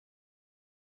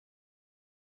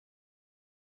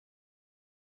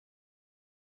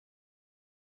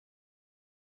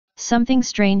Something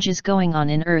strange is going on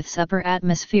in Earth's upper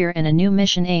atmosphere and a new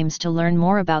mission aims to learn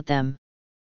more about them.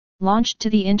 Launched to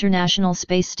the International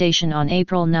Space Station on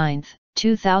April 9,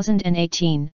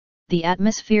 2018, the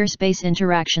Atmosphere Space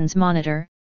Interactions Monitor,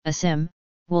 ASIM,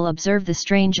 will observe the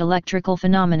strange electrical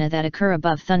phenomena that occur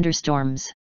above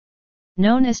thunderstorms.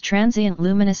 Known as transient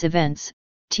luminous events,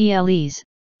 TLEs,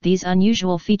 these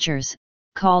unusual features,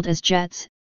 called as jets,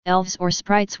 elves or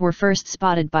sprites, were first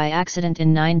spotted by accident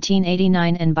in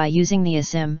 1989, and by using the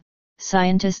ASIM,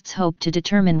 scientists hope to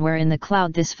determine where in the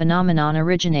cloud this phenomenon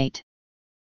originate.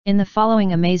 In the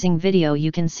following amazing video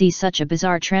you can see such a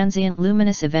bizarre transient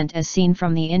luminous event as seen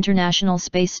from the International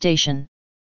Space Station.